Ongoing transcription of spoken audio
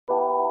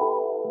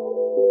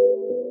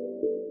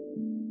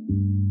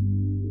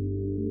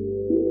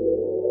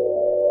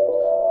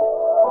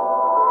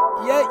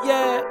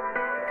yeah.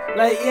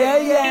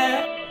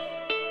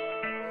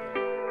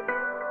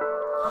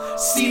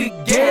 See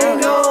the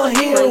gang on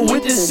here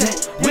with this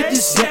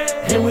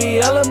set, and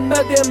we all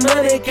about that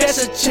money, cash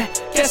a check.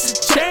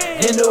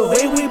 And the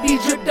way we be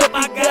dripped up,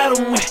 I got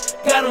 'em wet.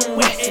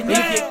 And if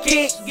you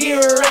can't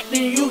get right,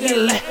 then you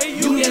can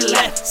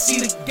laugh. See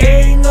the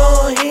gang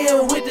on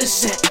here with this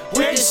set,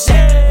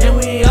 and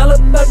we all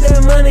about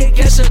that money,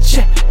 cash a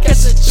check.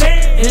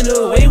 And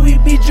the way we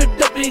be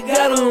dripped up, it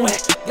got 'em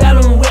wet.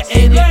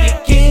 And if